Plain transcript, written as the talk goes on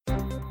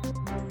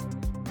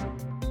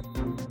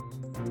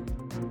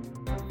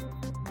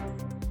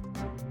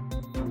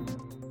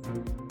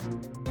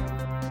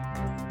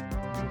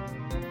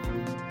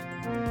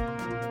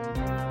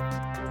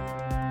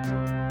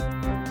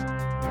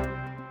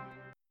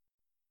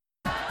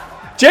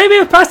Jamie,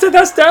 we've passed it.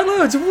 That's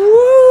downloads.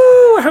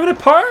 Woo! We're having a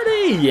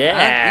party.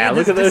 Yeah. Ian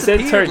Look at those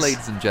interns.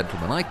 ladies and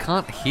gentlemen. I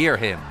can't hear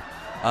him.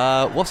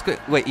 What's good?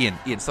 Wait,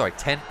 Ian. Sorry,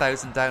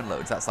 10,000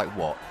 downloads. That's like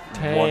what?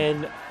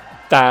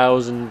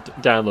 10,000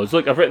 downloads.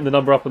 Look, I've written the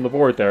number up on the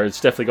board there. It's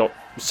definitely got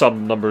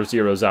some number of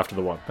zeros after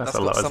the one. That's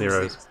a lot of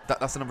zeros.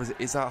 That's the number.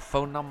 Is that a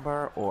phone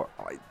number or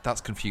that's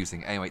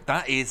confusing? Anyway,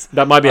 that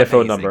might be amazing. a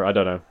phone number. I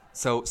don't know.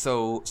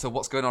 So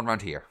what's going on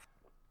around here?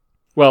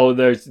 Well,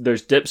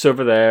 there's dips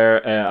over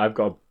there. I've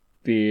got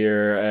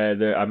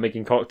beer. I'm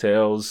making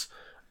cocktails,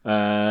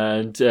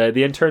 and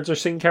the interns are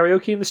singing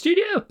karaoke in the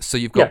studio. So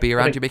you've got beer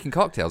and you're making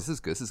cocktails.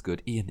 This is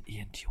good. Ian, do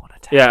you want to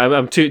take? Yeah,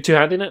 I'm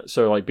two-handing it.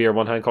 So like beer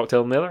one hand,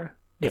 cocktail in the other.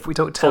 If we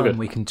don't tell him,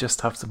 we can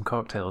just have some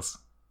cocktails.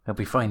 It'll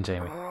be fine,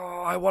 Jamie.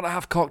 Oh, I want to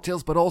have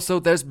cocktails, but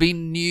also there's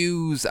been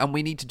news, and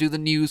we need to do the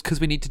news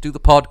because we need to do the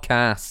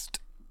podcast.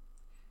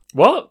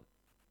 What?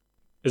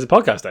 Is it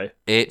podcast day?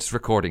 It's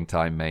recording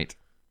time, mate.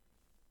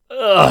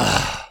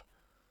 Ugh.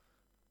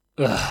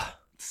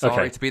 Sorry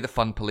Okay. to be the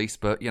fun police,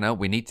 but,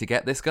 we need to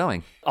get this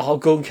going. I'll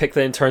go and kick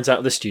the interns out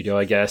of the studio,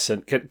 I guess.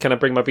 And can I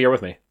bring my beer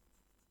with me?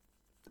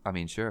 I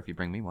mean, sure, if you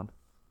bring me one.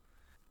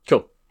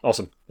 Cool.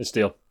 Awesome. It's a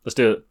deal. Let's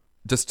do it.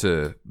 Just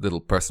a little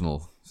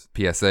personal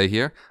PSA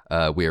here.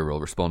 We are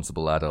all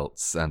responsible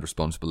adults and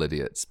responsible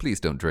idiots. Please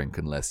don't drink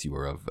unless you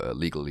are of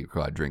legally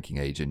required drinking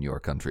age in your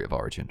country of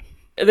origin.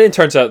 The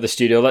interns out of the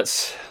studio.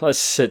 Let's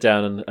sit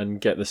down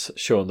and get this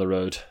show on the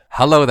road.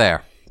 Hello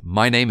there.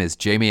 My name is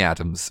Jamie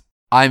Adams.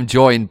 I'm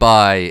joined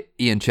by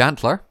Ian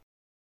Chandler.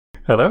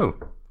 Hello.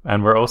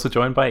 And we're also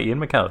joined by Ian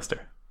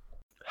McAllister.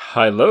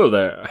 Hello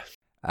there.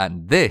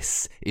 And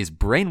this is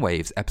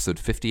Brainwaves episode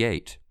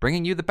 58,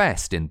 bringing you the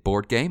best in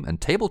board game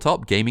and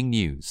tabletop gaming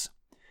news.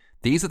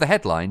 These are the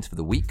headlines for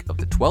the week of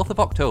the 12th of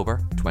October,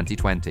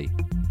 2020.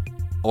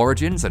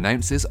 Origins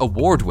announces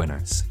award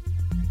winners.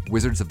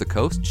 Wizards of the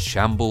Coast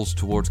shambles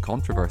towards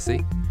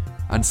controversy.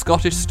 And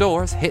Scottish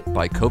stores hit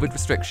by COVID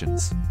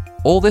restrictions.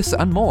 All this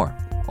and more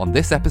on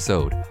this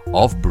episode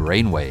of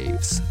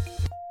Brainwaves.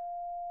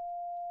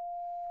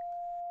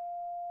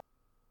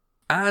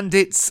 And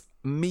it's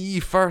me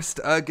first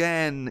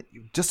again.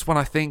 Just when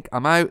I think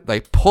I'm out,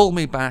 they pull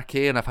me back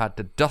in. I've had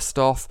to dust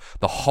off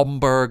the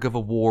Homburg of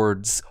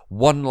awards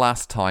one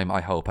last time,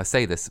 I hope. I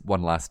say this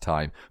one last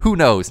time. Who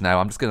knows now?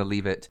 I'm just going to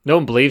leave it. No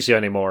one believes you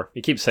anymore.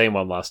 You keep saying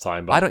one last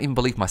time. But I don't even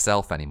believe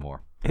myself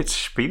anymore. It's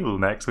Spiel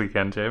next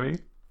weekend, Jamie.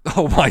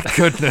 Oh my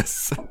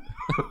goodness.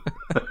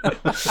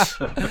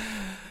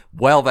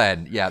 Well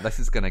then, yeah, this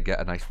is going to get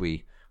a nice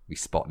wee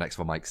spot next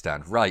to my mic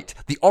stand. Right,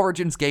 the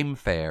Origins Game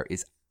Fair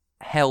is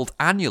held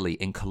annually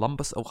in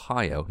Columbus,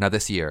 Ohio. Now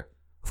this year,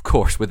 of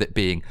course, with it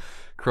being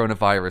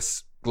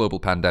coronavirus global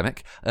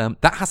pandemic,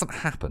 that hasn't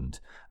happened.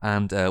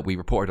 And we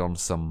reported on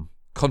some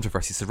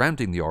controversy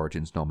surrounding the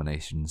Origins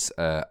nominations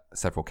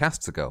several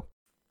casts ago.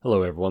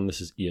 Hello everyone,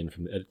 this is Ian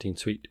from the editing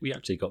suite. We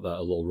actually got that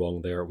a little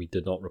wrong there. We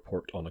did not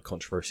report on a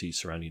controversy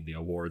surrounding the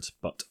awards,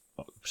 but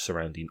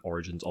surrounding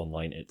Origins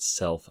Online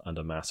itself and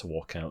a mass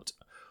walkout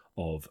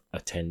of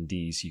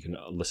attendees. You can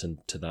listen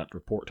to that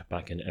report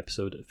back in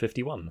episode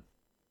 51.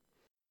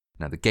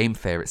 Now, the Game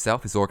Fair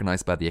itself is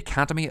organised by the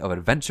Academy of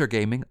Adventure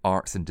Gaming,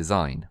 Arts and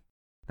Design.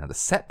 Now, the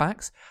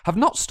setbacks have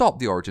not stopped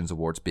the Origins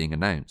Awards being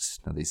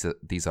announced. Now,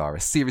 these are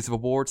a series of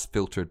awards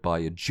filtered by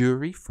a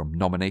jury from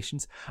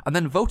nominations and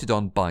then voted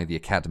on by the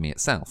Academy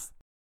itself.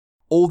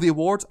 All the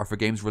awards are for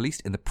games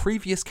released in the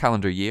previous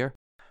calendar year,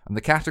 and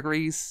the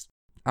categories,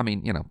 I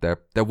mean,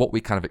 they're what we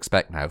kind of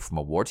expect now from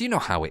awards. You know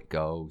how it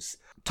goes.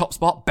 Top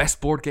spot, best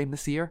board game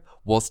this year,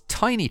 was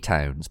Tiny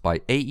Towns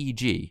by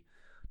AEG.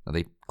 Now,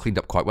 they cleaned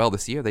up quite well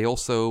this year. They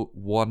also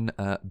won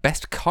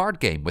best card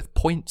game with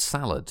Point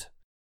Salad.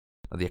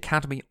 Now, the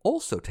Academy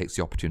also takes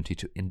the opportunity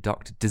to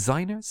induct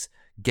designers,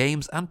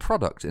 games and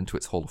product into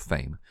its Hall of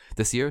Fame.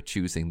 This year,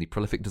 choosing the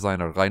prolific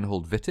designer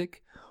Reinhold Wittig,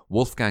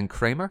 Wolfgang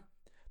Kramer,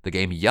 the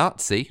game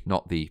Yahtzee,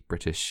 not the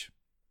British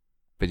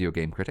video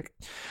game critic,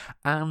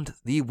 and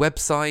the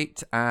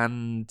website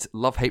and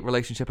love-hate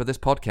relationship of this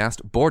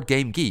podcast, Board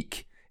Game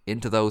Geek,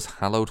 into those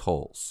hallowed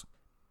halls.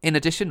 In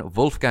addition,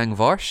 Wolfgang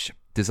Warsch,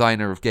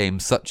 designer of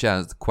games such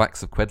as The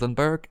Quacks of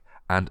Quedlinburg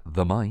and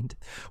The Mind,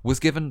 was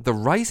given the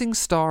Rising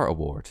Star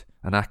Award,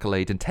 an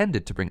accolade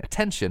intended to bring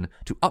attention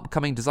to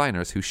upcoming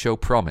designers who show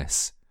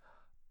promise.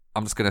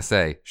 I'm just going to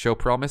say, show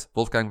promise,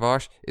 Wolfgang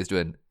Warsch is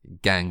doing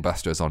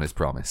gangbusters on his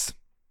promise.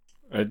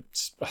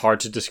 It's hard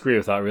to disagree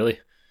with that, really.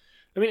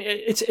 I mean,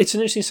 it's an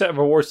interesting set of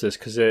awards, this,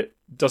 because it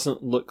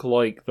doesn't look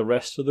like the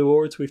rest of the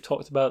awards we've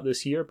talked about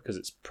this year, because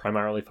it's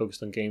primarily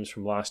focused on games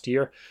from last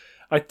year.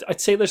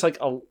 I'd say there's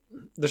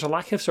a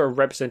lack of sort of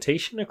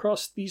representation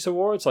across these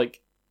awards.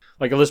 Like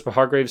Elizabeth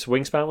Hargrave's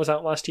Wingspan was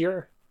out last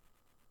year,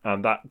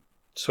 and that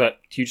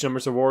swept huge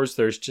numbers of awards.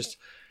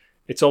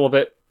 It's all a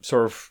bit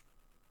sort of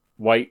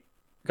white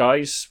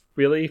guys,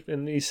 really,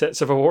 in these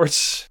sets of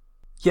awards.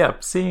 Yeah,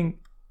 seeing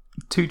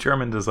two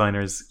German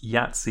designers,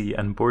 Yahtzee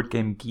and Board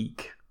Game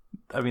Geek.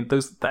 I mean,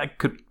 that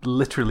could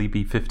literally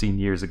be 15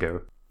 years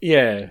ago.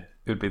 Yeah.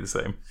 It would be the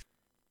same.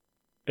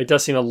 It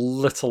does seem a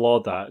little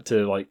odd that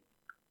to like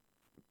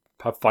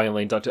have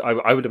finally inducted.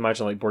 I would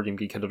imagine like Board Game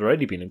Geek had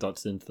already been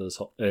inducted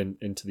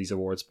into these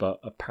awards, but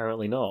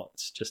apparently not.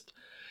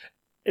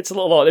 It's a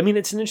little odd. I mean,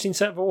 it's an interesting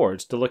set of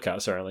awards to look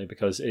at, certainly,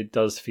 because it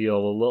does feel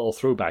a little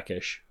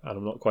throwback-ish, and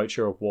I'm not quite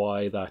sure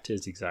why that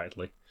is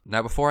exactly.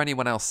 Now, before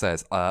anyone else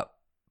says,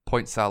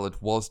 Point Salad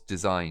was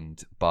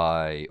designed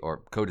by,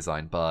 or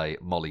co-designed by,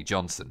 Molly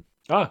Johnson.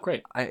 Ah,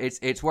 great.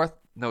 It's worth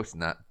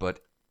noting that, but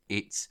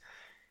it's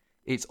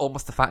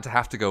almost the fact to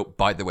have to go,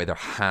 by the way, there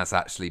has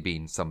actually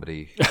been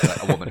somebody,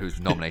 a woman who's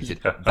nominated.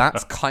 Yeah.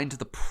 That's kind of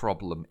the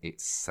problem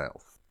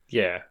itself.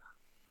 Yeah.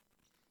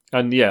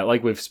 And yeah,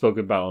 like we've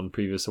spoken about on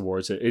previous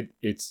awards,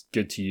 it's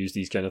good to use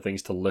these kind of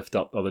things to lift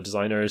up other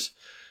designers.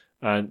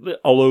 And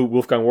although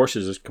Wolfgang Warsch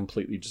is a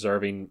completely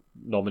deserving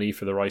nominee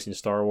for the Rising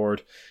Star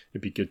Award,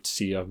 it'd be good to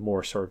see a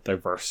more sort of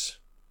diverse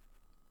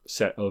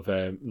set of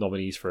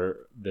nominees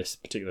for this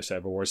particular set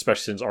of awards,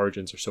 especially since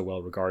Origins are so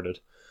well regarded.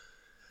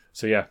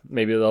 So yeah,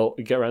 maybe they'll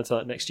get around to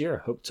that next year.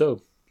 Hope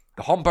so.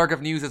 The Homburg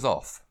of News is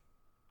off.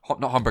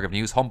 Not Homburg of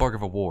News, Homburg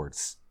of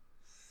Awards.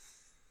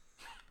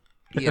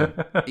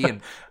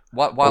 Ian,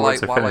 while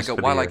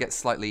I get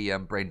slightly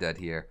brain dead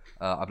here,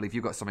 I believe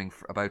you got something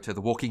about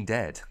The Walking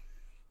Dead.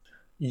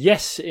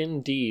 Yes,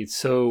 indeed.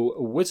 So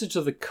Wizards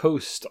of the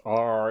Coast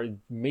are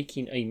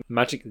making a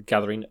Magic the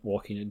Gathering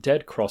Walking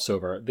Dead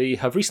crossover. They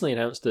have recently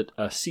announced that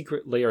a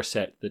secret layer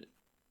set that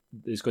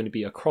is going to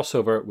be a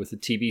crossover with the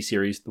TV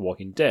series The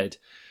Walking Dead.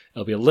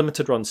 It'll be a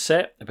limited run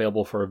set,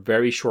 available for a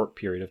very short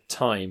period of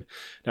time.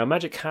 Now,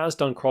 Magic has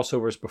done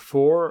crossovers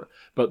before,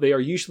 but they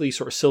are usually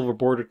sort of silver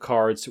bordered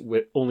cards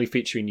with only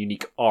featuring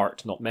unique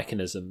art, not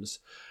mechanisms.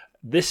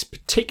 This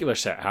particular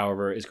set,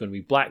 however, is going to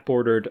be black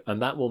bordered, and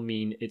that will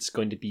mean it's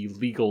going to be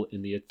legal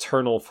in the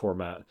Eternal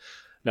format.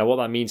 Now, what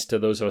that means to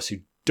those of us who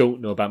don't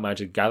know about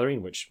Magic the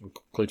Gathering, which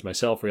includes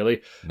myself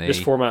really,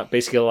 this format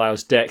basically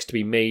allows decks to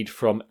be made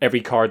from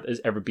every card that has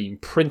ever been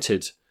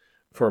printed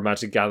for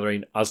Magic the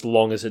Gathering, as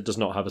long as it does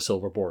not have a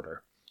silver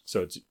border.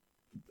 So it's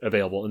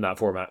available in that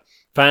format.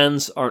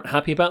 Fans aren't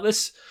happy about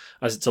this,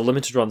 as it's a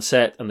limited run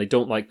set, and they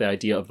don't like the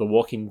idea of the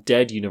Walking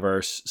Dead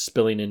universe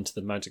spilling into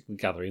the Magic the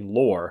Gathering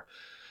lore.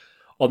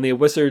 On the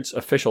Wizards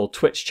official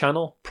Twitch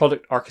channel,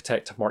 product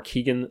architect Mark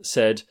Hegan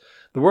said,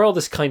 "The world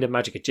is kind of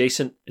Magic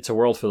adjacent. It's a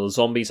world full of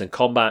zombies and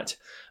combat,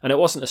 and it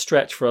wasn't a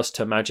stretch for us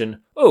to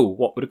imagine,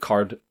 what would a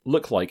card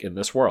look like in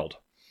this world?"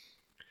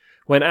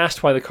 When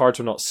asked why the cards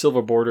were not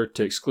silver bordered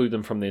to exclude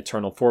them from the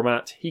Eternal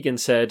format, Hegan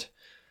said,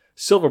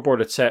 "Silver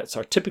bordered sets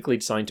are typically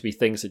designed to be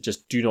things that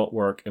just do not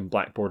work in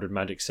black bordered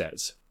Magic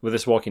sets. With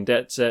this Walking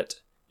Dead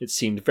set, it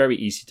seemed very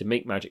easy to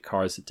make Magic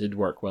cards that did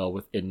work well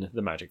within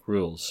the Magic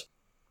rules."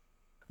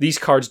 These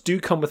cards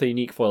do come with a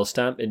unique foil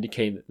stamp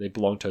indicating that they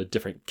belong to a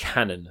different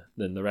canon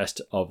than the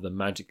rest of the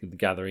Magic the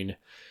Gathering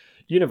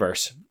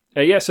universe.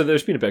 So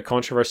there's been a bit of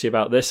controversy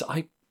about this.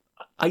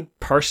 I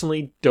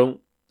personally don't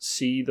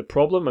see the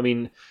problem. I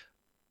mean,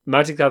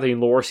 Magic the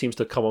Gathering lore seems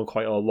to have come on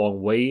quite a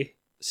long way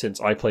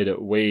since I played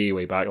it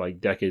way back,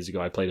 like decades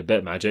ago. I played a bit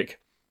of Magic,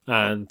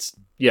 and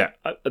yeah,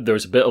 there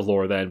was a bit of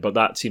lore then, but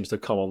that seems to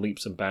have come on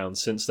leaps and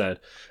bounds since then,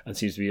 and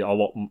seems to be a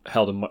lot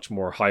held in much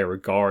more higher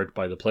regard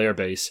by the player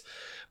base.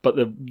 But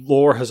the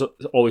lore has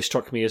always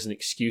struck me as an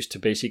excuse to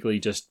basically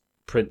just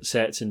print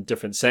sets in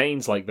different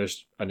settings. Like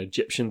there's an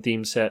Egyptian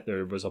themed set,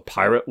 there was a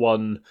pirate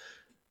one.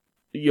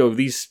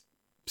 These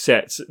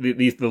sets,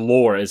 the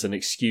lore is an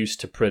excuse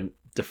to print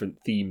different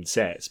themed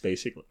sets,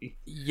 basically.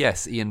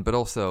 Yes, Ian, but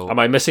also... Am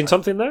I missing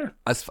something there?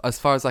 As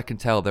far as I can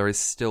tell, there is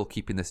still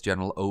keeping this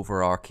general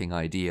overarching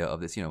idea of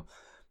this,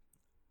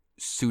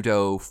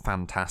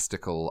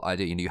 pseudo-fantastical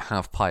idea. You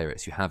have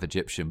pirates, you have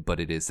Egyptian, but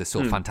it is the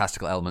sort of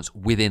fantastical elements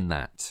within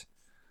that.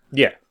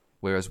 Yeah.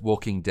 Whereas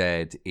Walking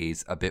Dead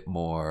is a bit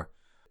more...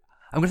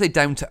 I'm going to say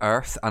down to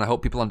earth, and I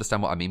hope people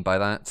understand what I mean by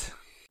that.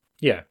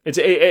 Yeah,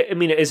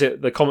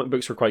 the comic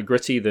books were quite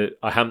gritty. That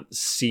I haven't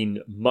seen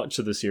much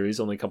of the series,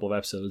 only a couple of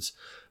episodes,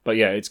 but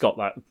yeah, it's got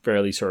that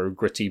fairly sort of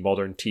gritty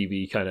modern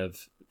TV kind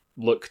of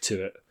look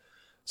to it.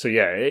 So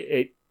yeah,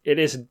 it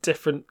is a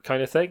different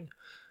kind of thing,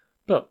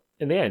 but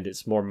in the end,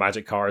 it's more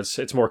Magic cards.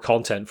 It's more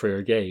content for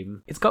your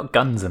game. It's got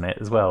guns in it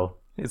as well.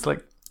 It's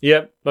like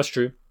that's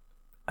true.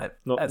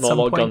 Not a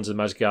lot of guns in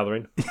Magic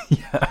Gathering.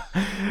 Yeah,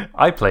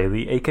 I play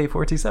the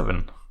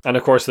AK-47. And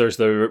of course, there's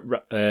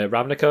the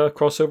Ravnica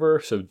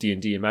crossover, so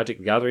D&D and Magic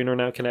the Gathering are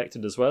now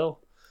connected as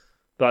well.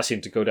 But that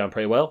seemed to go down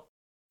pretty well.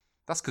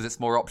 That's because it's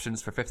more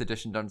options for 5th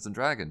edition Dungeons &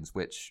 Dragons,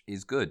 which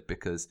is good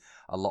because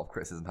a lot of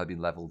criticism had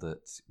been levelled at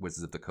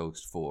Wizards of the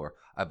Coast for,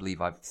 I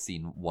believe I've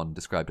seen one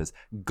described as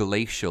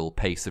glacial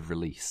pace of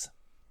release.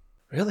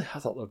 Really? I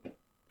thought the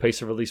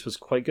pace of release was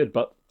quite good,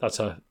 but that's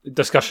a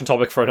discussion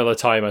topic for another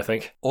time, I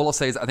think. All I'll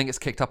say is I think it's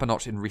kicked up a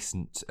notch in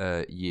recent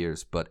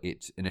years, but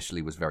it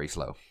initially was very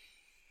slow.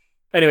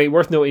 Anyway,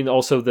 worth noting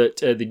also that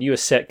the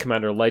newest set,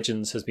 Commander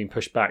Legends, has been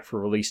pushed back for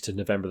release to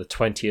November the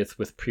 20th,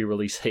 with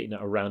pre-release hitting it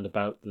around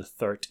about the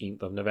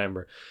 13th of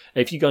November.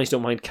 If you guys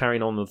don't mind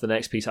carrying on with the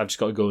next piece, I've just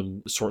got to go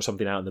and sort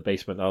something out in the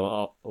basement.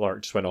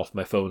 Alert just went off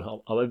my phone.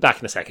 I'll be back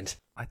in a second.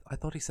 I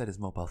thought he said his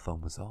mobile phone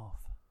was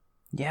off.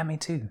 Yeah, me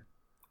too.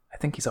 I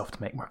think he's off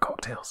to make more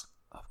cocktails.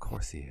 Of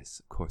course he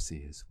is. Of course he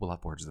is. We'll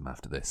have words with him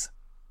after this.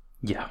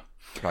 Yeah.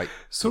 Right.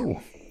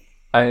 So,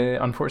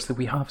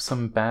 unfortunately, we have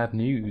some bad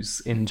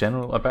news in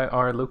general about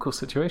our local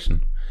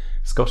situation.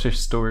 Scottish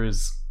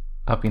stores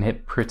have been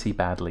hit pretty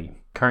badly.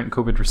 Current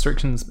COVID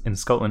restrictions in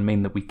Scotland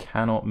mean that we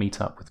cannot meet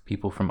up with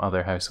people from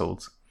other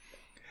households.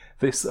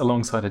 This,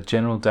 alongside a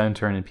general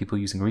downturn in people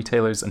using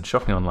retailers and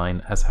shopping online,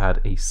 has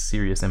had a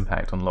serious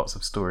impact on lots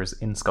of stores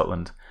in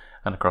Scotland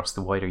and across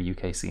the wider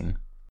UK scene.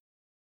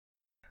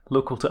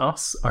 Local to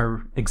us,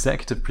 our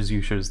executive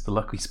producers, the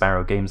Lucky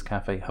Sparrow Games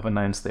Cafe, have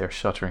announced they are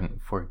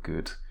shuttering for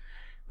good.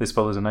 This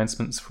follows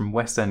announcements from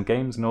West End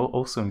Games and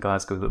also in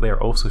Glasgow that they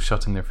are also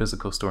shutting their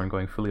physical store and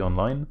going fully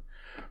online.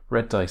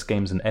 Red Dice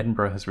Games in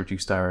Edinburgh has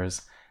reduced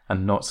hours,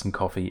 and Knots and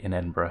Coffee in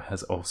Edinburgh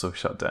has also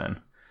shut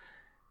down.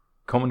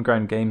 Common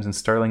Ground Games in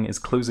Stirling is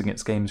closing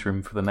its games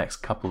room for the next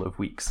couple of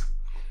weeks.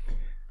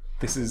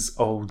 This is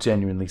all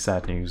genuinely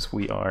sad news.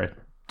 We are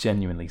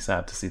genuinely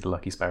sad to see the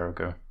Lucky Sparrow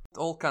go.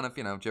 All kind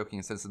of, joking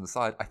and sense on the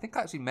side. I think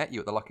I actually met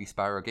you at the Lucky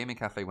Sparrow Gaming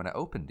Cafe when it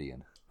opened,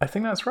 Ian. I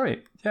think that's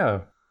right,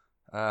 yeah.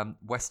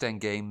 West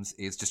End Games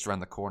is just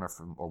around the corner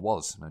from, or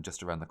was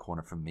just around the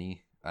corner from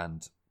me,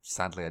 and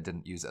sadly I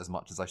didn't use it as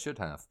much as I should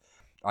have.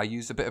 I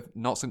used a bit of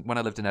Knots when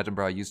I lived in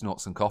Edinburgh. I used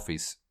Knots and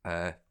Coffees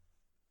a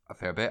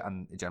fair bit,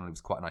 and it generally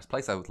was quite a nice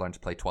place. I would learn to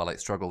play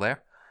Twilight Struggle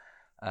there.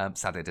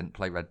 Sadly, I didn't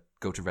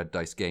go to Red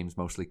Dice Games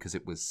mostly because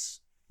it was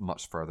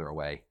much further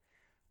away.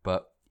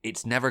 But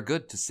it's never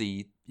good to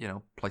see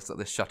places like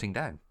this shutting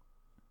down.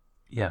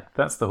 Yeah,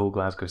 that's the whole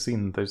Glasgow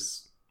scene.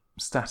 There's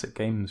static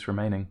games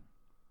remaining.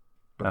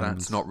 But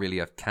that's not really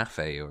a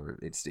cafe, or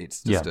it's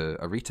just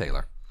a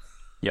retailer.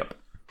 Yep.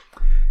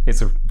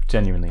 It's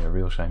genuinely a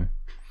real shame.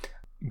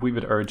 We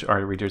would urge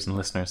our readers and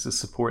listeners to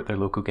support their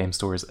local game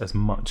stores as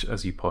much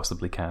as you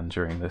possibly can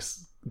during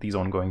these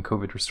ongoing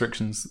COVID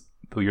restrictions,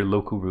 though your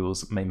local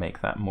rules may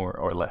make that more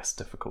or less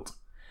difficult.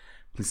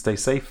 Please stay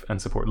safe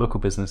and support local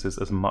businesses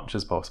as much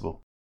as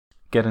possible.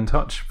 Get in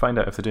touch, find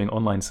out if they're doing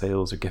online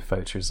sales or gift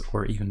vouchers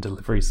or even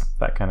deliveries,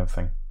 that kind of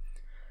thing.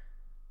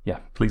 Yeah,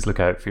 please look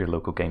out for your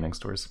local gaming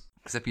stores.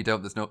 Because if you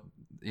don't, there's no,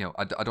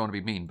 I don't want to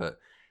be mean, but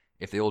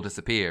if they all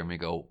disappear and we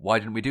go, why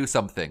didn't we do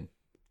something?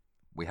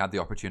 We had the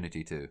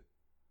opportunity to.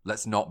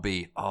 Let's not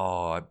be,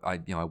 I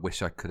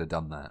wish I could have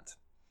done that.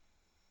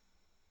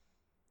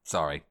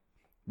 Sorry.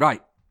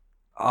 Right.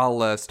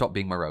 I'll stop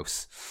being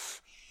morose.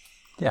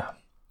 Yeah.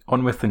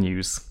 On with the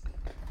news.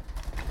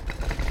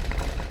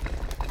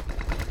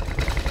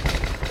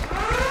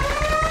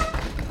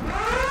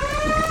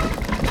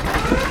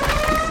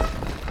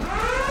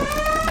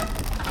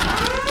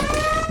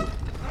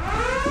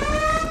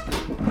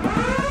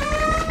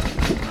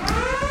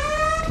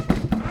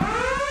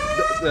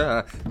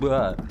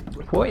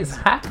 What is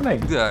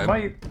happening?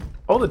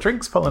 All the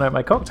drinks falling out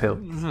my cocktail.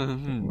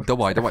 Don't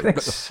worry.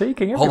 It's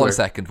shaking everywhere. Hold on a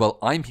second. Well,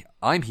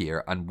 I'm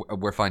here and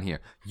we're fine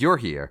here. You're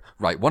here.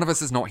 Right, one of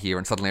us is not here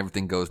and suddenly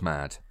everything goes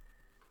mad.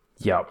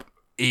 Yup.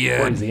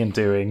 Ian. What is Ian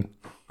doing?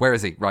 Where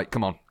is he? Right,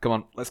 come on.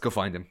 Let's go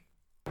find him.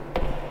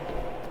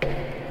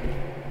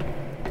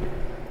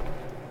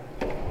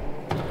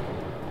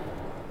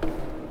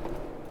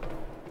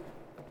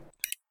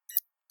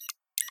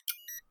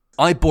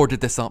 I boarded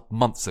this up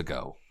months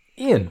ago.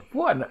 Ian,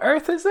 what on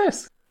earth is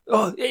this?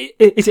 Oh,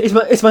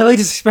 it's my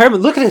latest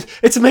experiment. Look at it.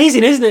 It's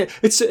amazing, isn't it?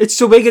 It's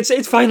so big.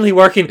 It's finally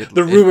working.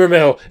 The rumor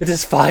mill. It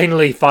is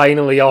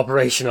finally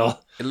operational.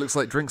 It looks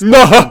like drinks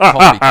bottles and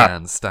coffee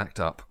cans stacked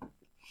up.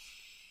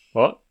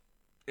 What?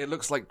 It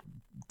looks like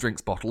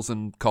drinks bottles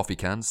and coffee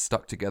cans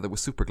stuck together with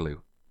super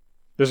glue.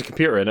 There's a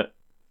computer in it.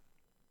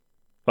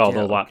 Well,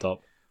 no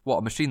laptop. What,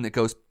 a machine that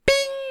goes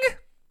bing?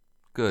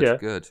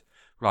 Good.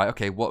 Right,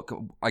 okay,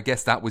 I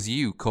guess that was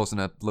you causing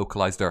a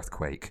localized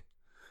earthquake.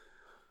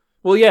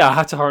 Well, yeah, I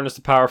had to harness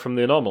the power from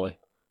the anomaly.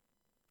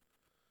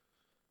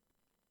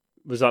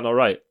 Was that not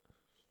right?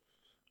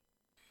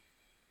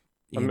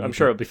 I'm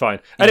sure it'll be fine.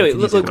 Anyway,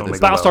 look,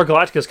 Battlestar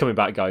Galactica is coming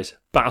back, guys.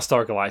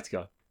 Battlestar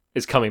Galactica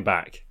is coming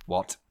back.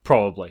 What?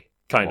 Probably.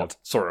 Kind of.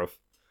 Sort of.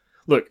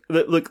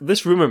 Look,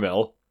 this rumor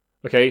mill,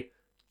 okay,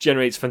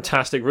 generates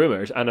fantastic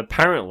rumors, and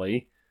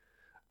apparently,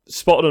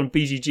 spotted on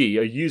BGG,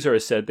 a user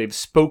has said they've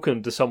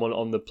spoken to someone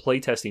on the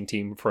playtesting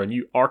team for a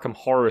new Arkham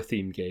Horror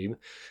themed game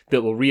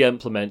that will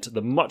re-implement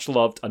the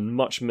much-loved and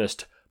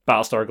much-missed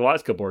Battlestar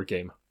Galactica board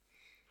game.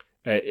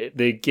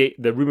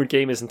 The rumored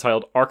game is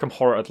entitled Arkham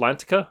Horror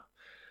Atlantica.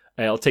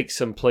 It'll take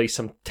some place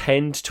some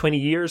 10 to 20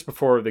 years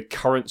before the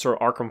current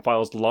sort of Arkham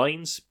Files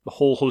lines. A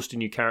whole host of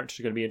new characters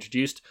are going to be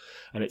introduced,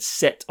 and it's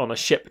set on a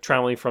ship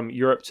traveling from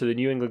Europe to the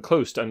New England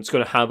coast, and it's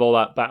going to have all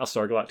that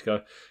Battlestar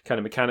Galactica kind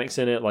of mechanics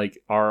in it, like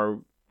are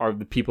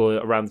the people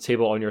around the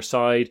table on your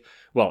side?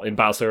 Well, in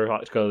Battlestar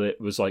Galactica, it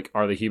was like,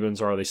 are they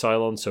humans or are they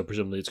Cylons? So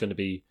presumably it's going to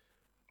be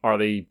Are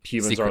they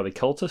humans or are they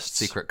cultists?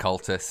 Secret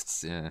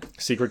cultists, yeah.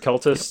 Secret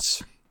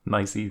cultists.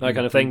 Nice evening. That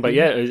kind of thing. But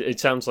yeah, it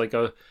sounds like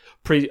a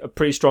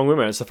pretty strong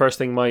rumor. It's the first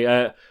thing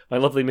my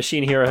lovely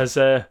machine here has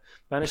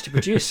managed to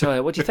produce.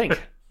 What do you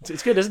think?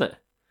 It's good, isn't it?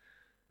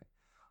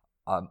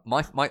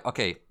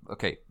 Okay.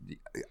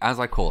 As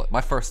I call it,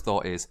 my first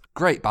thought is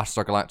great.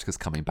 Battlestar Galactica's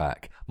coming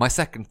back. My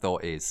second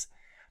thought is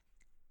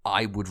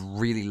I would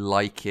really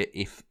like it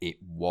if it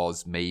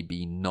was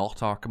maybe not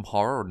Arkham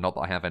Horror. Not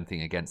that I have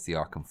anything against the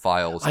Arkham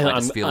Files. I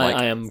just feel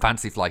like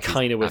Fantasy Flight is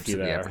kind of with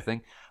absolutely you there.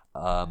 Everything.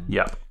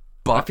 Yeah.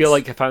 But I feel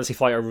like Fantasy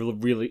Flight are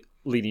really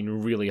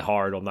leaning really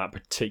hard on that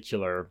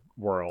particular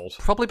world.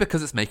 Probably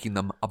because it's making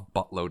them a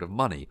buttload of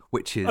money,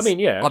 which is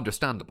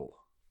understandable.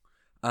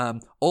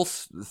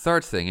 Also, the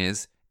third thing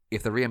is,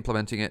 if they're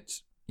re-implementing it,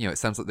 it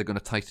sounds like they're going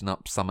to tighten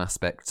up some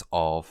aspects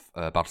of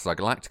Battlestar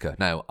Galactica.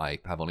 Now, I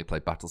have only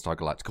played Battlestar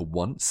Galactica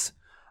once,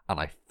 and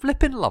I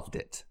flippin' loved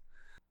it.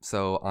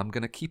 So I'm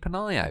going to keep an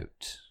eye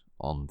out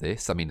on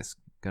this. I mean, it's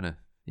going to,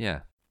 yeah.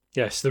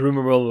 Yes, the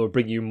rumor mill will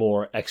bring you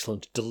more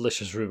excellent,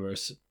 delicious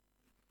rumors.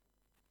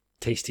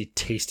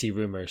 Tasty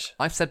rumors.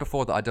 I've said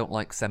before that I don't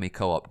like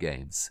semi-co-op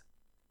games.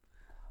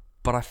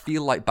 But I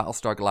feel like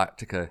Battlestar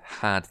Galactica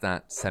had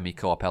that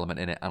semi-co-op element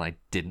in it, and I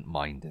didn't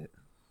mind it.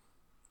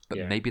 But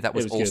yeah, maybe that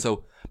was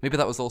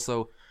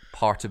also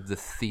part of the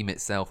theme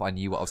itself. I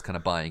knew what I was kind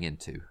of buying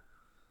into.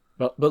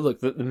 But look,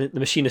 the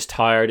machine is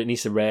tired. It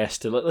needs to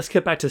rest. Let's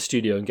get back to the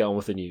studio and get on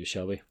with the news,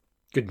 shall we?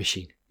 Good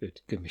machine.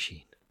 Good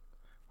machine.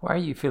 Why are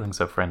you feeling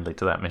so friendly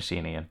to that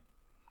machine, Ian?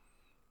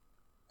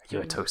 Are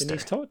you a toaster? It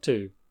needs talked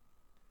to.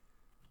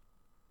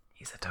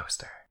 He's a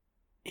toaster.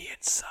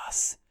 Ian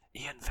sus.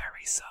 Ian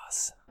very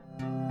sus.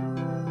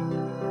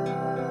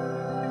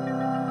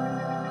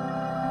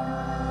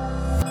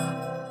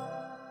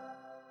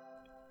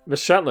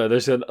 Ms. Chandler,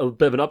 there's a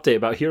bit of an update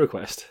about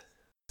HeroQuest.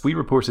 We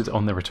reported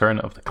on the return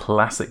of the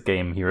classic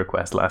game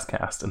HeroQuest last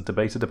cast and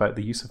debated about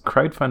the use of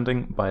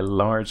crowdfunding by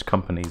large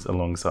companies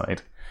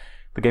alongside.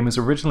 The game was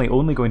originally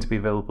only going to be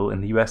available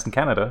in the US and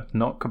Canada,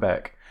 not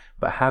Quebec,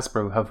 but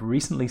Hasbro have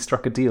recently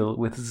struck a deal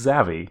with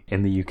Zavvi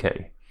in the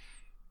UK.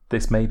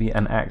 This may be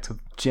an act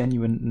of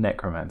genuine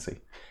necromancy.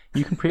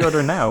 You can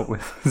pre-order now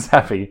with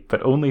Zavvi,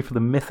 but only for the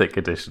Mythic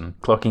edition,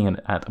 clocking in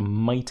at a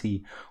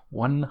mighty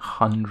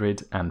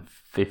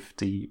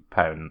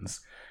 £150.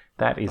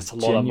 That is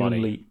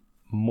genuinely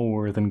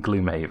more than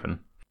Gloomhaven.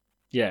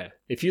 Yeah,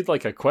 if you'd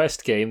like a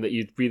Quest game that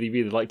you'd really,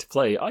 really like to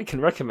play, I can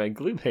recommend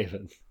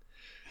Gloomhaven.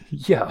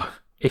 Yeah,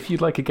 if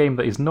you'd like a game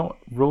that is not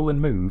roll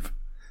and move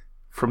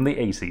from the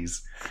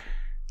 80s,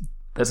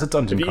 there's a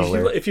dungeon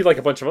crawler. If you like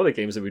a bunch of other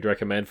games that we'd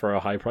recommend for a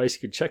high price, you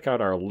can check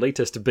out our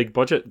latest big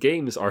budget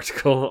games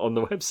article on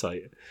the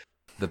website.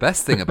 The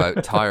best thing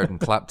about tired and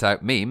clapped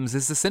out memes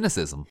is the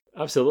cynicism.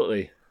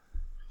 Absolutely.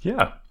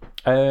 Yeah.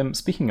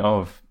 Speaking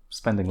of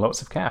spending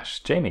lots of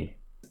cash, Jamie.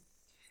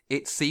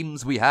 It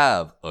seems we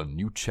have a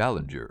new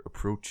challenger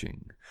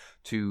approaching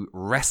to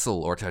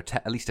wrestle, or to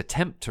at least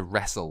attempt to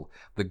wrestle,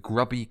 the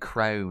grubby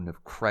crown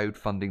of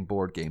crowdfunding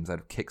board games out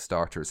of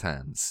Kickstarter's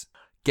hands.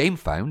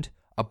 GameFound,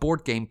 a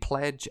board game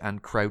pledge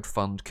and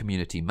crowdfund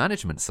community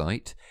management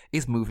site,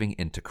 is moving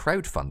into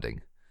crowdfunding.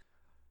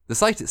 The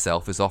site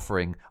itself is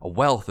offering a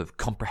wealth of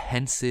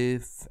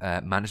comprehensive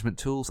management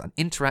tools and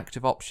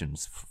interactive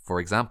options, for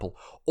example,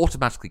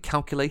 automatically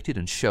calculated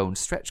and shown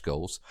stretch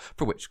goals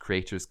for which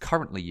creators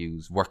currently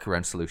use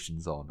workaround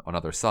solutions on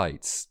other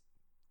sites,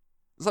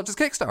 such as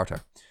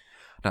Kickstarter.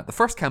 Now, the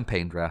first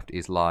campaign draft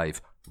is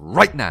live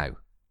right now,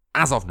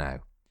 as of now.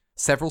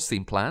 Several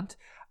seem planned,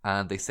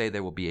 and they say they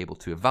will be able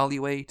to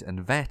evaluate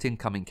and vet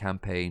incoming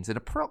campaigns in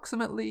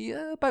approximately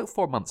about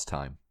 4 months'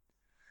 time.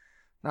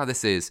 Now,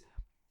 this is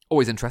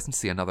always interesting to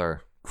see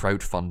another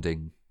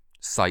crowdfunding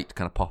site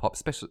kind of pop up,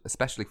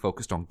 especially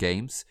focused on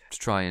games, to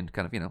try and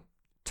kind of,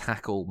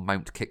 tackle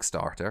Mount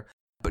Kickstarter.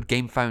 But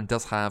GameFound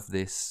does have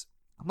this,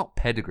 not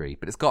pedigree,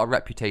 but it's got a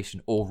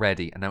reputation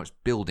already, and now it's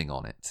building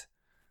on it.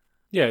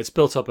 Yeah, it's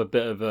built up a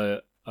bit of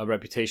a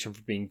reputation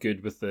for being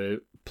good with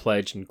the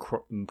pledge and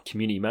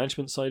community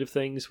management side of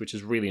things, which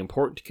is really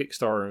important to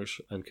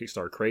Kickstarters and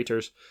Kickstarter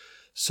creators.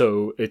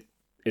 So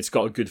it's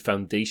got a good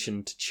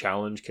foundation to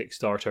challenge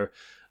Kickstarter,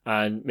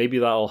 and maybe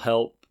that'll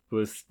help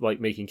with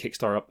making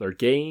Kickstarter up their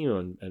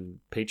game and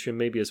Patreon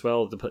maybe as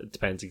well. It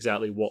depends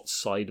exactly what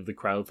side of the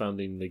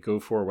crowdfunding they go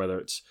for, whether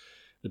it's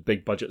the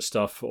big budget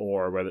stuff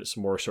or whether it's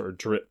more sort of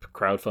drip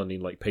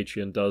crowdfunding like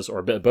Patreon does, or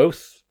a bit of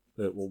both.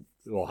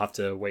 We'll have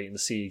to wait and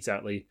see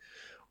exactly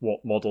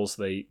what models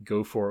they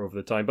go for over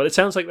the time. But it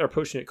sounds like they're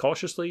approaching it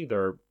cautiously.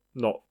 They're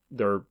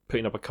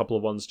putting up a couple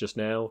of ones just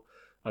now,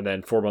 and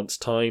then 4 months'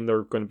 time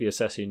they're going to be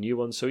assessing new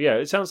ones. So yeah,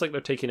 it sounds like they're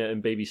taking it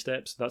in baby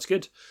steps. That's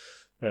good.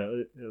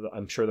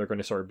 I'm sure they're going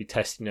to sort of be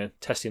testing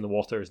the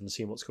waters and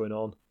seeing what's going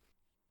on.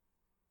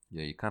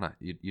 Yeah,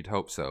 you'd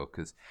hope so,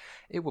 because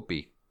it would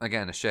be,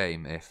 again, a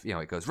shame if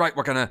it goes right.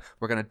 We're gonna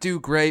do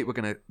great. We're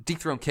gonna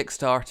dethrone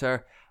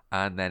Kickstarter,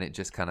 and then it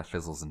just kind of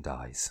fizzles and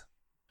dies.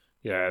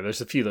 Yeah,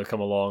 there's a few that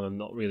come along and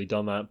not really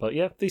done that, but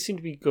yeah, they seem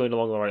to be going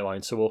along the right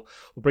line. So we'll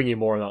bring you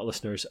more on that,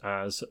 listeners,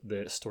 as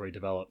the story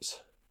develops.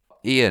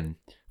 Ian,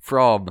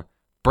 from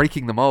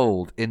breaking the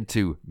mold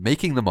into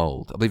making the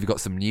mold, I believe you've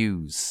got some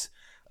news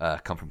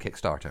come from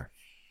Kickstarter.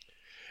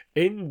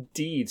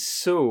 Indeed.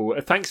 So,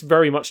 thanks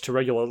very much to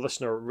regular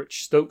listener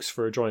Rich Stokes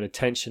for drawing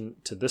attention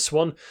to this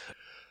one.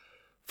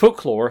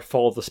 Folklore,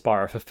 Fall of the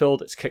Spire,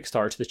 fulfilled its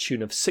Kickstarter to the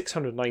tune of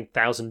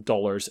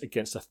 $609,000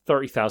 against a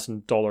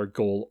 $30,000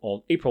 goal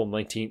on April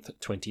 19th,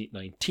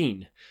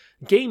 2019.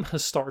 The game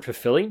has started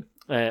fulfilling,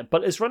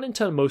 but has run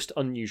into a most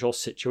unusual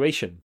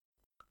situation.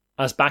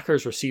 As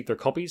backers received their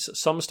copies,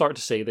 some started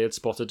to say they had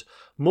spotted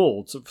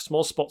molds,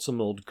 small spots of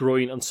mold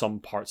growing on some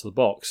parts of the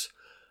box.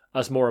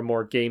 As more and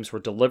more games were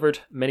delivered,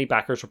 many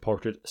backers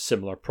reported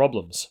similar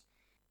problems.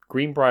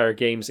 Greenbrier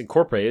Games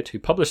Incorporated, who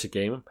published the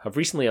game, have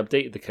recently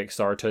updated the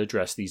Kickstarter to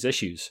address these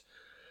issues.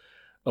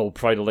 I'll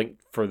provide a link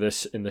for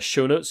this in the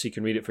show notes so you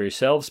can read it for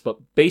yourselves,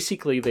 but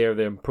basically they are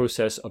in the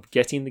process of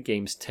getting the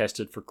games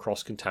tested for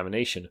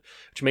cross-contamination,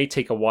 which may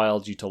take a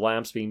while due to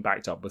labs being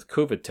backed up with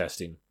COVID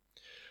testing.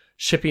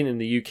 Shipping in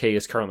the UK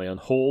is currently on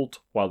hold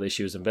while the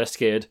issue is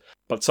investigated,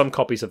 but some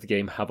copies of the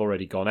game have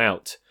already gone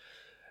out.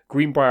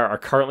 Greenbrier are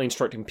currently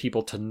instructing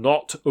people to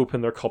not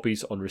open their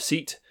copies on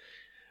receipt,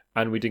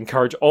 and we'd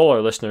encourage all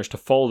our listeners to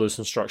follow those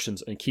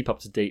instructions and keep up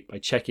to date by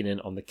checking in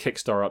on the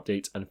Kickstarter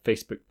updates and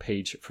Facebook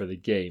page for the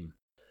game.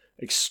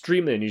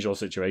 Extremely unusual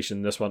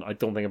situation, this one. I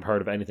don't think I've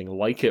heard of anything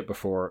like it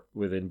before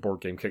within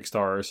board game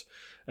Kickstarters.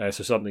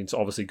 So something's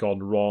obviously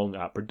gone wrong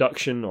at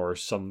production, or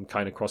some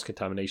kind of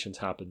cross-contamination's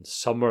happened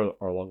somewhere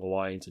along the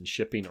lines in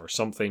shipping or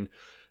something.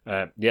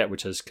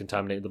 Which has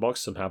contaminated the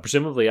box somehow.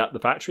 Presumably at the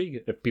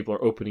factory. If people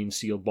are opening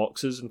sealed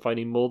boxes and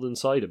finding mold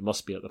inside, it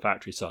must be at the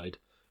factory side.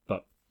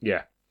 But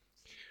yeah,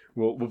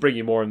 we'll bring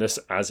you more on this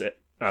as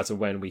and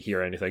when we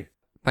hear anything.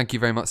 Thank you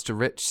very much to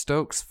Rich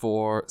Stokes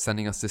for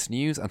sending us this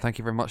news, and thank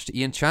you very much to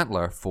Ian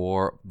Chandler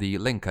for the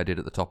link I did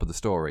at the top of the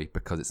story,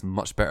 because it's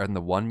much better than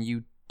the one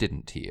you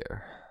didn't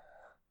hear.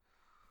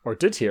 Or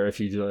did hear if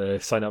you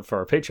sign up for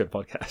our Patreon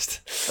podcast.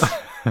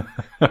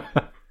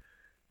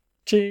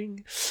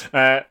 Ching!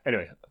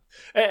 Anyway.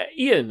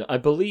 Ian, I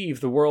believe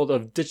the world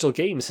of digital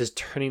games is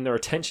turning their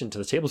attention to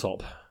the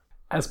tabletop.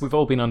 As we've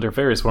all been under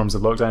various forms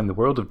of lockdown, the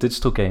world of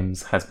digital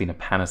games has been a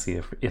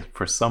panacea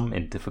for some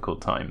in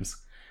difficult times.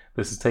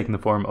 This has taken the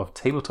form of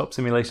tabletop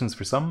simulations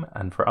for some,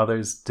 and for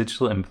others,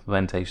 digital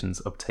implementations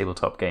of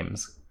tabletop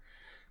games.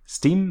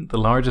 Steam, the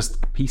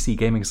largest PC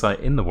gaming site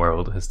in the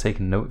world, has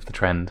taken note of the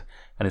trend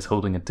and is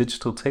holding a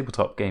digital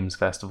tabletop games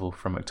festival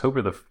from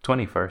October the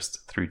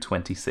 21st through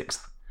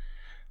 26th.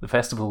 The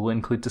festival will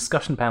include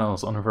discussion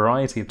panels on a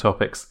variety of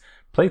topics,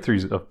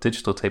 playthroughs of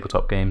digital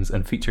tabletop games,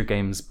 and feature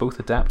games both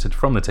adapted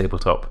from the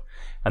tabletop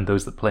and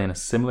those that play in a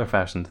similar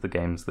fashion to the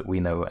games that we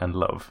know and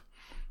love.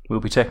 We'll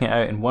be checking it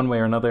out in one way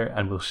or another,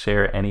 and we'll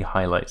share any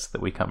highlights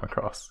that we come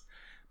across.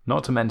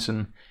 Not to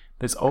mention,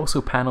 there's also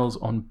panels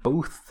on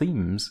both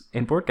themes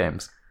in board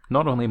games.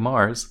 Not only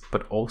Mars,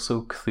 but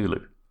also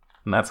Cthulhu.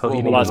 And that's how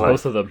you need that's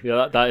both of them.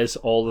 Yeah, that is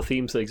all the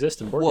themes that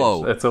exist in board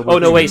games. Oh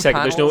no! Wait a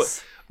second.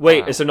 Panels?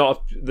 Wow. Is there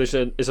not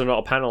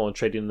a panel on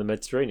trading in the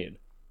Mediterranean?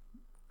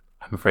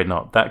 I'm afraid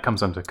not. That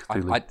comes under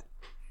Cthulhu. I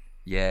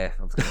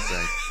was going to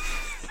say.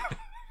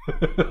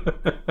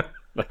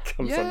 That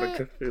comes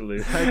under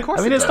Cthulhu. Of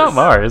course it's not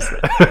Mars.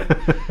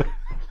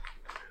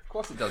 Of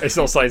course it does. It's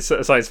not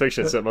science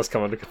fiction, so it must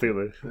come under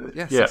Cthulhu.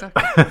 Yes, yeah.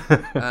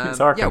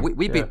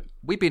 Exactly.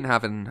 We've been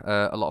having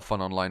a lot of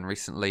fun online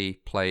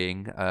recently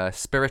playing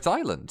Spirit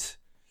Island.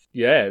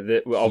 Yeah,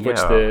 which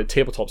the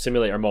tabletop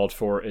simulator mod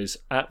for is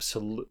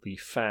absolutely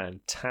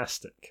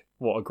fantastic.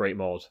 What a great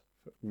mod!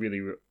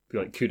 Really,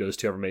 kudos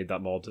to whoever made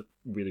that mod.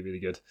 Really, really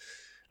good.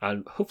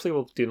 And hopefully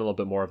we'll do a little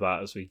bit more of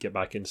that as we get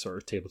back into sort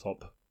of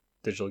tabletop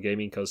digital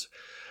gaming, because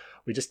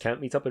we just can't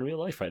meet up in real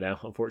life right now,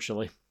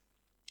 unfortunately.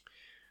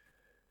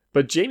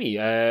 But Jamie,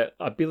 I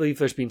believe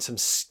there's been some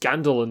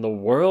scandal in the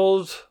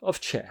world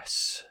of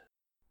chess.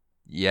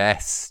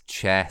 Yes,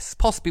 chess.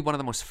 Possibly one of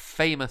the most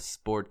famous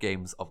board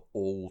games of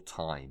all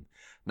time.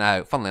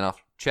 Now, funnily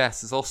enough,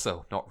 chess has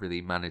also not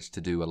really managed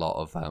to do a lot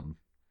of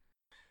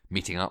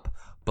meeting up,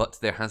 but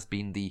there has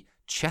been the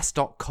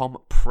Chess.com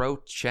Pro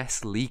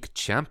Chess League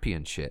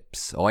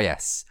Championships. Oh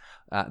yes,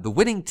 the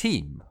winning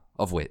team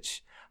of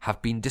which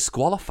have been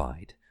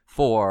disqualified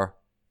for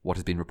what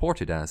has been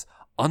reported as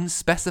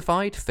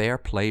unspecified fair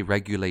play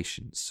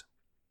regulations.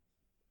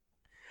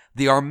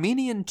 The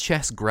Armenian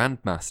chess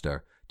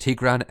grandmaster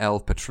Tigran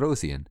El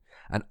Petrosian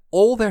and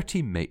all their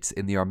teammates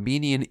in the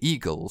Armenian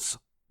Eagles,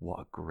 what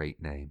a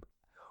great name,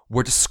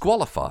 were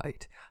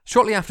disqualified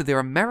shortly after their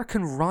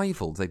American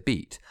rival they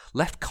beat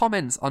left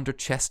comments under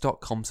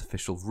Chess.com's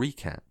official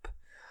recap.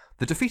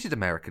 The defeated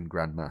American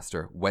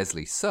grandmaster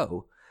Wesley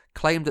So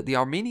claimed that the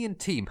Armenian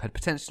team had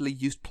potentially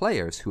used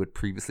players who had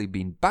previously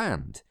been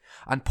banned,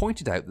 and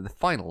pointed out that the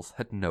finals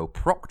had no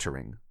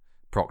proctoring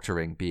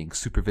being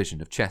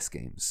supervision of chess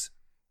games.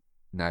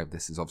 Now,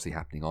 this is obviously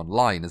happening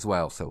online as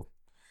well, so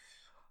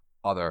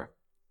other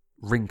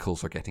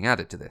wrinkles are getting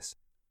added to this.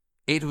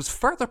 It was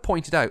further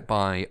pointed out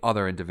by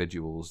other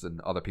individuals and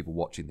other people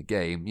watching the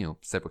game,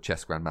 several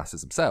chess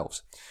grandmasters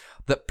themselves,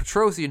 that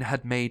Petrosian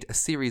had made a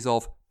series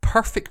of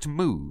perfect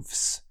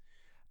moves.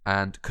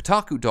 And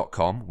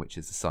Kotaku.com, which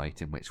is the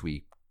site in which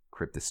we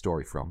cribbed this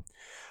story from,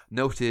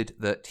 noted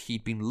that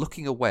he'd been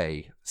looking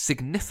away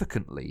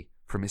significantly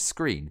from his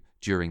screen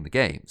during the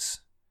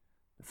games,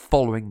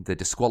 following the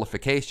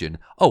disqualification.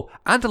 Oh,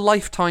 and a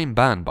lifetime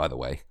ban, by the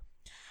way.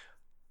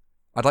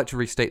 I'd like to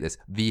restate this.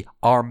 The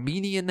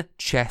Armenian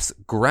chess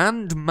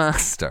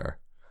grandmaster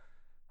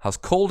has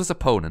called his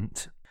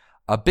opponent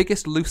a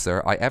biggest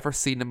loser I ever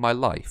seen in my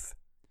life,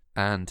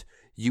 and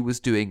you was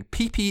doing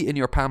pee-pee in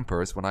your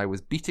pampers when I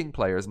was beating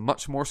players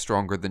much more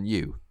stronger than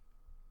you.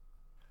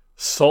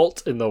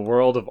 Salt in the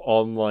world of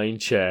online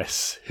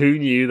chess. Who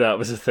knew that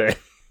was a thing?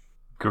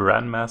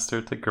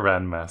 Grandmaster to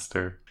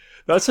grandmaster.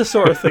 That's the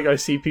sort of thing I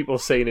see people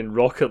saying in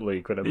Rocket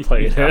League when I'm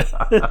playing it.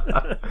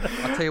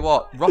 I'll tell you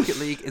what, Rocket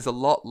League is a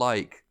lot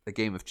like a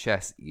game of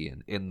chess,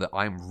 Ian, in that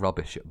I'm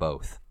rubbish at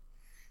both.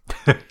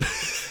 But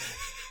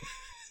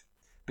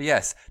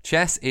yes,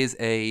 chess is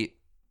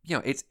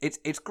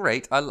it's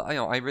great.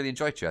 I really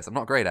enjoy chess. I'm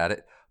not great at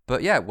it,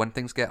 but yeah, when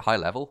things get high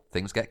level,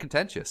 things get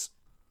contentious.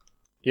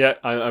 Yeah,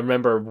 I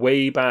remember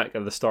way back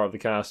at the start of the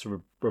cast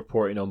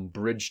reporting on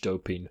bridge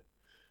doping.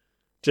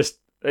 Just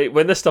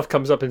when this stuff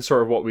comes up in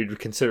sort of what we'd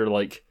consider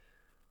like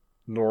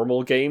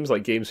normal games,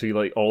 like games we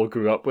like all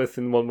grew up with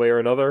in one way or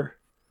another,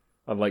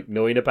 and like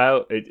knowing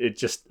about it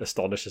just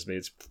astonishes me.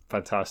 It's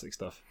fantastic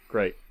stuff.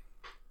 Great.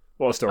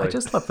 What a story. I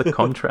just love the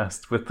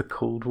contrast with the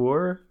Cold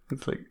War.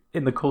 It's like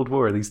in the Cold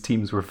War, these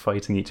teams were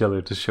fighting each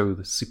other to show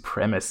the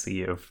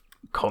supremacy of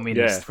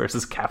communist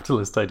versus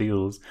capitalist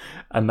ideals,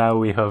 and now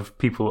we have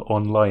people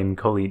online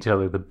calling each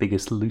other the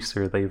biggest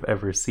loser they've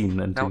ever seen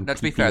and doing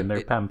pee-pee in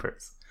their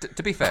pampers.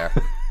 To be fair,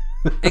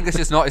 English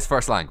is not his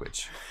first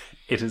language.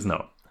 It is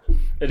not.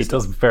 It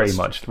does very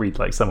much read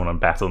like someone on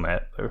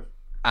Battle.net, though.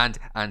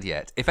 And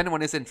yet, if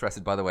anyone is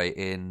interested, by the way,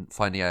 in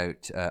finding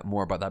out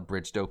more about that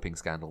bridge doping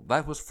scandal,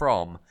 that was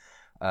from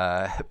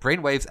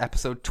Brainwaves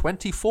episode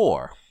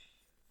 24.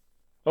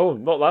 Oh,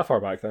 not that far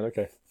back then.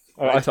 Okay.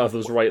 I thought it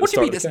was right at the start. What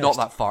do you mean it's not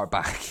that far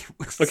back?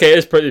 Okay,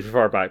 it's pretty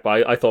far back,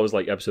 but I thought it was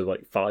like episode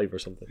like 5 or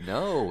something.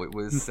 No, it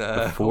was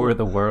before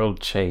the world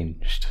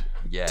changed.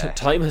 Yeah,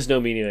 time has no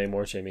meaning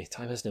anymore, Jamie.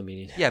 Time has no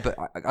meaning. Yeah, but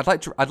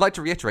I'd like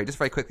to reiterate just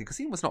very quickly, because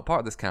Ian was not part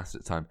of this cast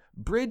at the time.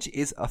 Bridge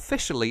is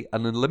officially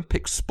an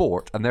Olympic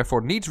sport and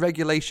therefore needs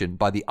regulation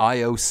by the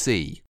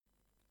IOC.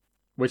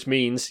 Which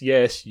means,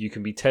 yes, you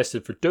can be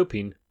tested for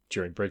doping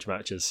during bridge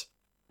matches.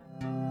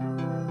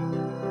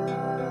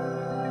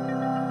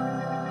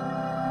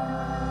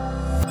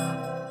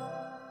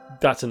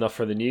 That's enough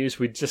for the news.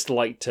 We'd just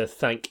like to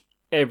thank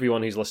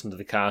everyone who's listened to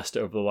the cast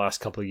over the last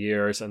couple of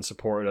years and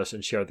supported us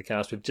and shared the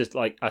cast. We've just,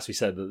 like, as we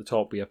said at the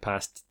top, we have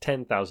passed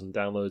 10,000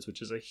 downloads,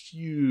 which is a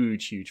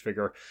huge, huge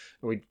figure.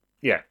 And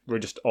we're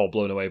just all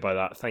blown away by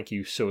that. Thank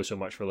you so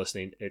much for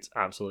listening. It's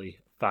absolutely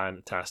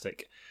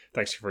fantastic.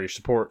 Thanks for your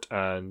support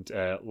and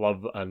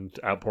love and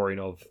outpouring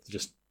of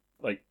just,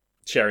 like,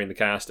 sharing the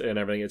cast and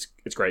everything.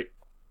 It's great.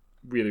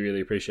 Really,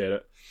 really appreciate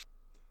it.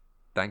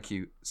 Thank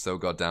you so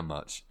goddamn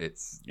much.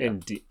 It's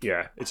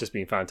just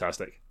been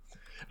fantastic.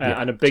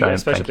 And a big,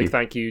 especially big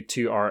thank you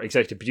to our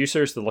executive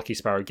producers, the Lucky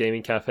Sparrow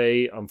Gaming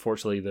Cafe.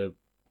 Unfortunately, the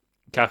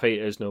cafe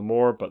is no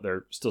more, but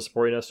they're still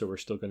supporting us, so we're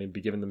still going to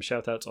be giving them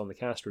shout outs on the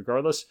cast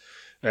regardless.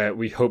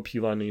 We hope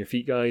you land on your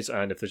feet, guys,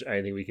 and if there's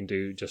anything we can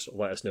do, just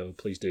let us know.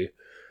 Please do.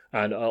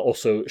 And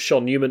also,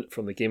 Sean Newman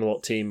from the Game A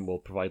Lot team will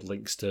provide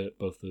links to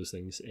both those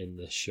things in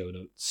the show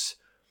notes.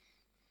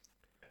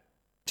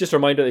 Just a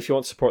reminder, if you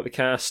want to support the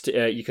cast,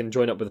 you can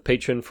join up with a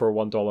patron for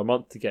 $1 a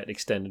month to get an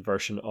extended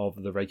version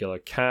of the regular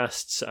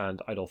casts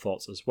and Idle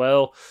Thoughts as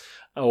well.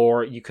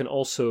 Or you can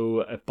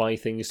also buy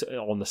things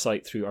on the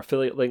site through our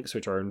affiliate links,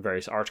 which are in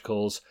various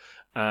articles.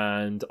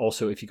 And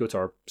also, if you go to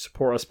our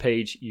Support Us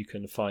page, you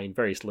can find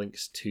various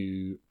links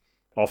to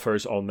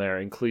offers on there,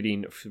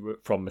 including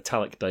from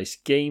Metallic Dice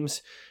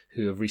Games,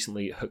 who have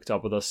recently hooked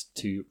up with us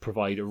to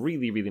provide a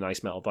really, really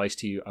nice metal dice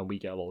to you, and we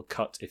get a little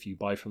cut if you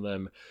buy from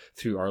them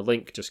through our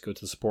link. Just go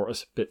to the Support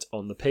Us bit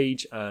on the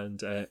page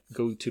and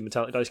go to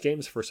Metallic Dice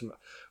Games for some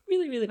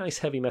really, really nice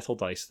heavy metal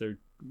dice. They're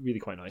really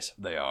quite nice.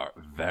 They are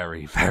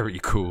very, very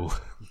cool.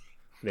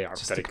 They are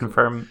just very to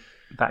confirm,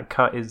 that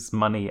cut is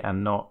money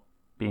and not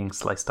being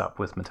sliced up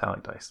with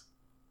metallic dice.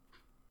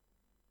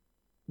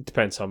 It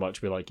depends how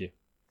much we like you.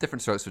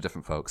 Different strokes for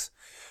different folks.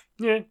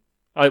 Yeah.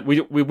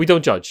 We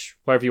don't judge.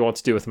 Whatever you want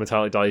to do with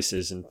metallic dice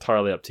is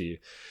entirely up to you.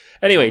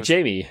 Anyway,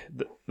 Jamie,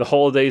 the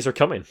holidays are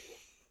coming.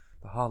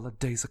 The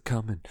holidays are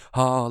coming.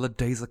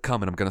 Holidays are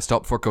coming. I'm going to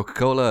stop for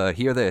Coca-Cola.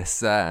 Hear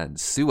this and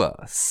sue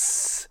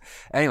us.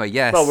 Anyway,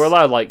 yes. Well, we're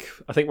allowed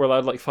I think we're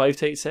allowed 5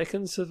 to 8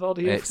 seconds of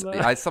audio from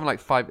that. It's something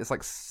like 5. It's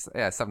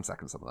 7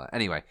 seconds, something like that.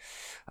 Anyway,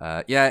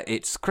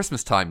 it's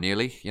Christmas time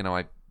nearly. You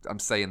know, I'm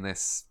saying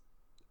this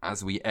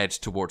as we edge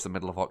towards the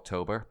middle of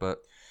October, but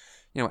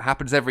you know, it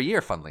happens every year,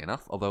 funnily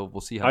enough, although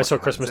we'll see how I saw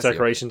Christmas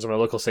decorations on my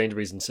local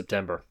Sainsbury's in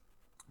September.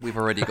 We've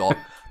already got...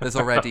 There's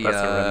already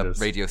a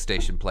radio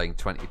station playing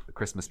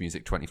Christmas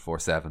music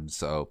 24/7,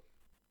 so...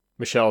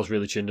 Michelle's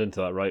really tuned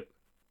into that, right?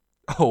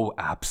 Oh,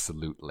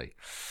 absolutely.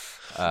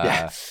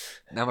 Yeah.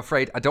 Now, I'm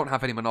afraid I don't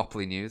have any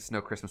Monopoly news,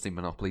 no Christmas-themed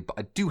Monopoly, but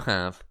I do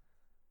have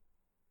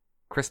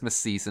Christmas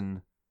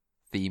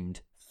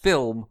season-themed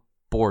film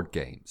board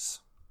games.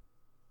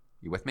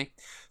 You with me?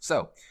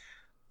 So,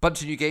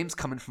 bunch of new games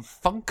coming from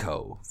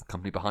Funko, the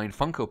company behind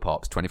Funko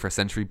Pop's 21st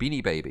Century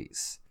Beanie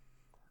Babies.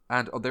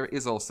 And there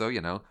is also,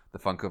 the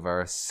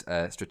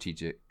Funkoverse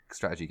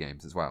strategy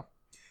games as well.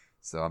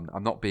 So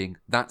I'm not being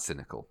that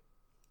cynical.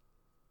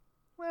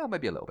 Well,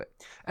 maybe a little bit.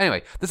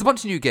 Anyway, there's a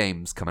bunch of new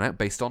games coming out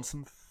based on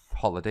some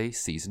holiday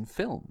season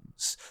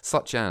films,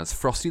 such as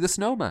Frosty the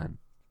Snowman,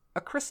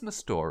 A Christmas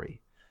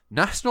Story,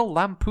 National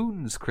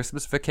Lampoon's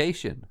Christmas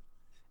Vacation,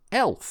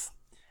 Elf,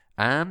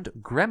 and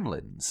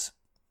Gremlins.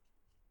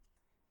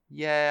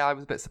 Yeah, I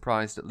was a bit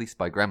surprised, at least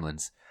by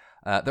Gremlins.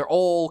 They're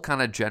all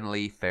kind of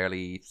generally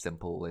fairly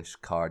simple-ish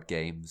card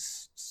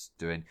games.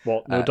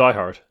 What? No Die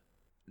Hard?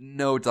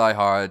 No Die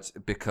Hard,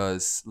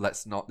 because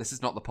this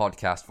is not the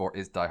podcast for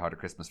Is Die Hard a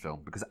Christmas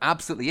Film? Because it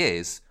absolutely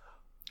is.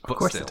 But Of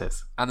course still. it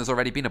is. And there's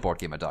already been a board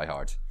game of Die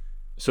Hard.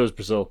 So is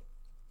Brazil.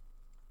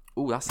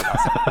 Ooh,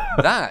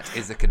 that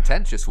is a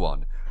contentious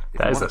one.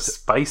 That is a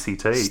spicy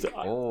take.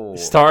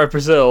 Star of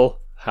Brazil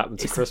happened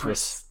to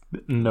Christmas.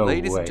 No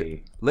Ladies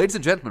way. Ladies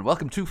and gentlemen,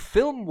 welcome to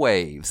Film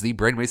Waves, the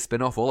Brainwave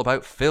spin-off all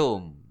about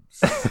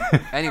films.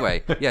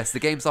 Anyway, yes, the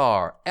games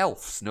are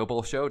Elf,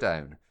 Snowball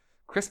Showdown,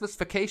 Christmas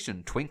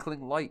Vacation,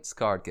 Twinkling Lights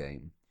card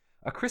game,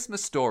 A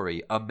Christmas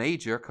Story, a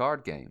major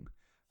card game,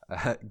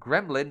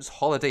 Gremlins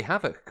Holiday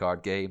Havoc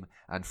card game,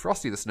 and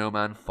Frosty the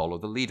Snowman Follow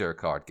the Leader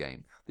card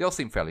game. They all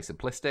seem fairly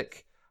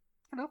simplistic.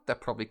 They're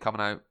probably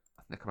coming out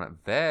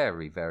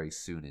very, very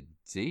soon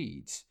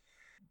indeed.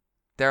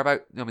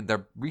 They're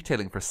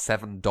retailing for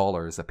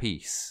 $7 a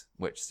piece,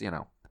 which,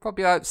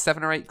 probably about £7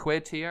 or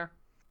 £8 here.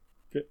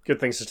 Good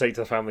things to take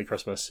to the family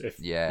Christmas if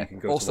you can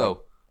go to one.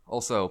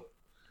 Also,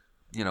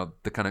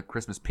 the kind of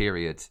Christmas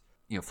period,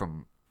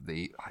 from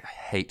I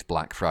hate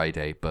Black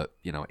Friday, but,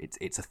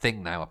 it's a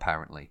thing now,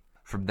 apparently.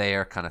 From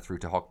there, kind of through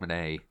to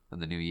Hogmanay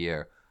and the New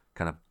Year,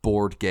 kind of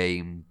board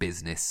game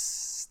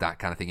business, that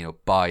kind of thing,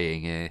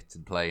 buying it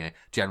and playing it.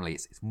 Generally,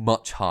 it's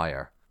much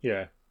higher.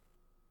 Yeah.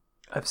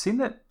 I've seen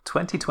that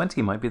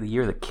 2020 might be the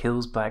year that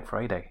kills Black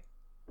Friday.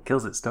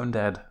 Kills it stone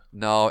dead.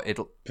 No,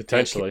 it'll...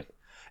 Potentially.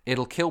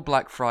 It'll kill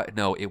Black Friday.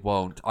 No, it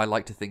won't. I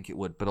like to think it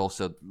would, but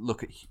also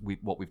look at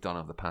what we've done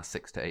over the past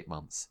 6 to 8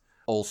 months.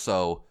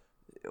 Also,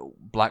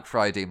 Black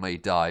Friday may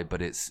die,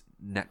 but its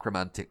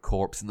necromantic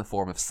corpse in the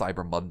form of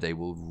Cyber Monday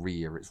will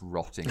rear its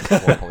rotting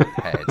corpulent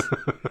head.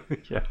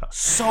 Yeah.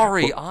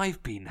 Sorry,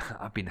 I've been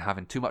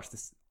having too much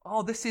this.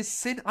 Oh, this is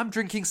sin. I'm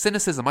drinking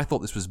cynicism. I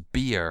thought this was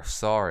beer.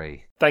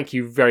 Sorry. Thank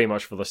you very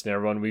much for listening,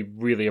 everyone. We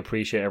really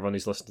appreciate everyone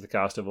who's listened to the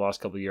cast over the last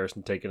couple of years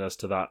and taken us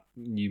to that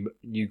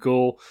new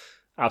goal.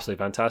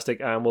 Absolutely fantastic,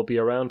 and we'll be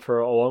around for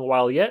a long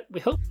while yet, we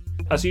hope.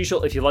 As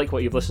usual, if you like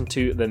what you've listened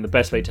to, then the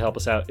best way to help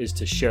us out is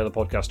to share the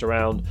podcast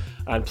around,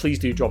 and please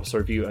do drop us a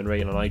review and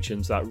rate on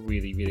iTunes. That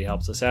really, really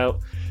helps us out.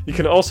 You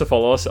can also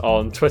follow us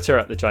on Twitter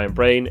at The Giant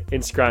Brain,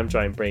 Instagram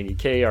Giant Brain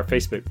UK, our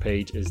Facebook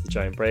page is The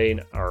Giant Brain,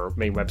 our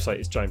main website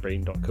is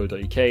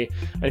giantbrain.co.uk,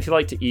 and if you'd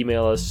like to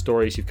email us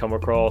stories you've come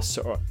across,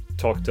 or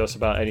talk to us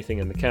about anything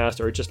in the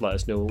cast, or just let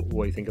us know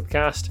what you think of the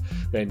cast,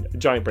 then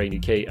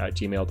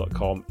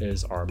giantbrainuk@gmail.com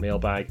is our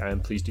mailbag,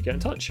 and please do get in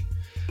touch.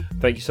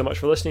 Thank you so much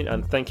for listening,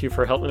 and thank you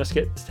for helping us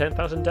get to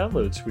 10,000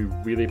 downloads. We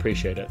really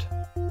appreciate it.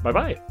 Bye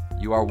bye.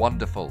 You are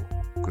wonderful.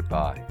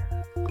 Goodbye.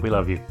 We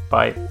love you.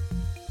 Bye.